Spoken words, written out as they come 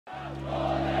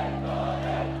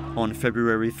On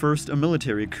February 1st, a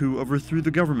military coup overthrew the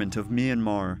government of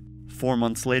Myanmar. 4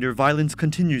 months later, violence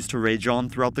continues to rage on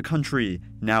throughout the country.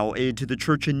 Now, Aid to the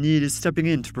Church in Need is stepping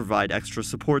in to provide extra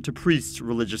support to priests,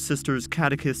 religious sisters,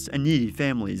 catechists, and needy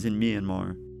families in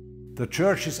Myanmar. The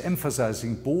Church is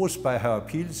emphasizing both by her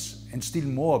appeals and still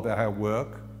more by her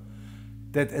work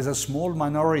that as a small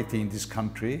minority in this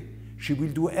country, she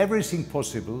will do everything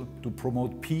possible to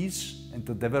promote peace and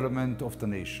the development of the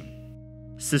nation.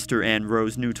 Sister Ann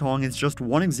Rose Nu Tawng is just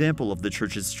one example of the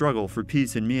Church's struggle for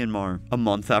peace in Myanmar. A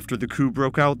month after the coup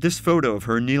broke out, this photo of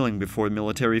her kneeling before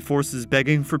military forces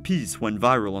begging for peace went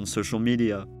viral on social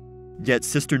media. Yet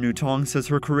Sister Nu Tawng says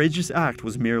her courageous act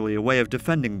was merely a way of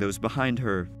defending those behind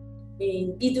her.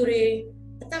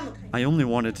 I only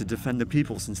wanted to defend the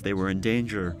people since they were in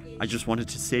danger. I just wanted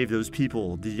to save those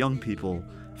people, the young people.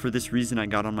 For this reason, I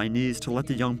got on my knees to let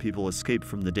the young people escape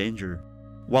from the danger.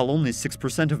 While only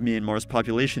 6% of Myanmar's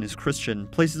population is Christian,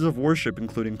 places of worship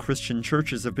including Christian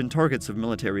churches have been targets of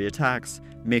military attacks,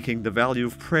 making the value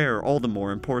of prayer all the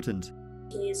more important.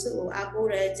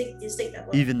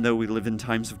 Even though we live in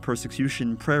times of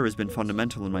persecution, prayer has been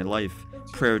fundamental in my life.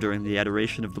 Prayer during the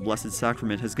adoration of the Blessed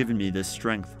Sacrament has given me this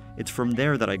strength. It's from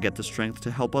there that I get the strength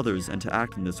to help others and to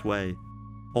act in this way.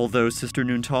 Although Sister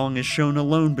Nu Tawng is shown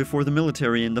alone before the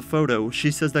military in the photo,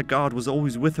 she says that God was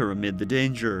always with her amid the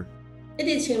danger.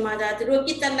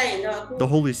 The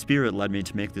Holy Spirit led me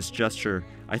to make this gesture.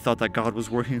 I thought that God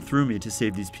was working through me to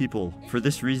save these people. For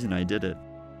this reason, I did it.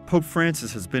 Pope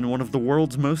Francis has been one of the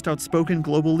world's most outspoken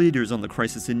global leaders on the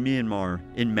crisis in Myanmar.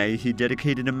 In May, he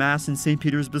dedicated a Mass in St.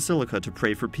 Peter's Basilica to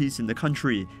pray for peace in the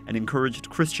country and encouraged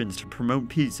Christians to promote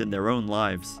peace in their own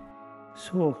lives.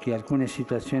 So che alcune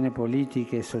situazioni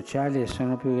politiche e sociali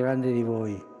sono più grandi di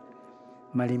voi,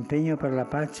 ma l'impegno per la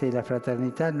pace e la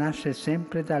fraternità nasce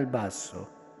sempre dal basso.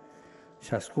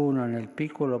 Ciascuno nel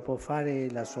piccolo può fare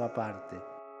la sua parte.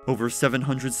 Over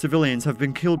 700 civilians have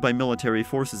been killed by military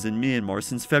forces in Myanmar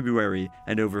since February,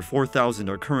 and over 4,000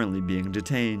 are currently being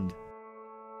detained.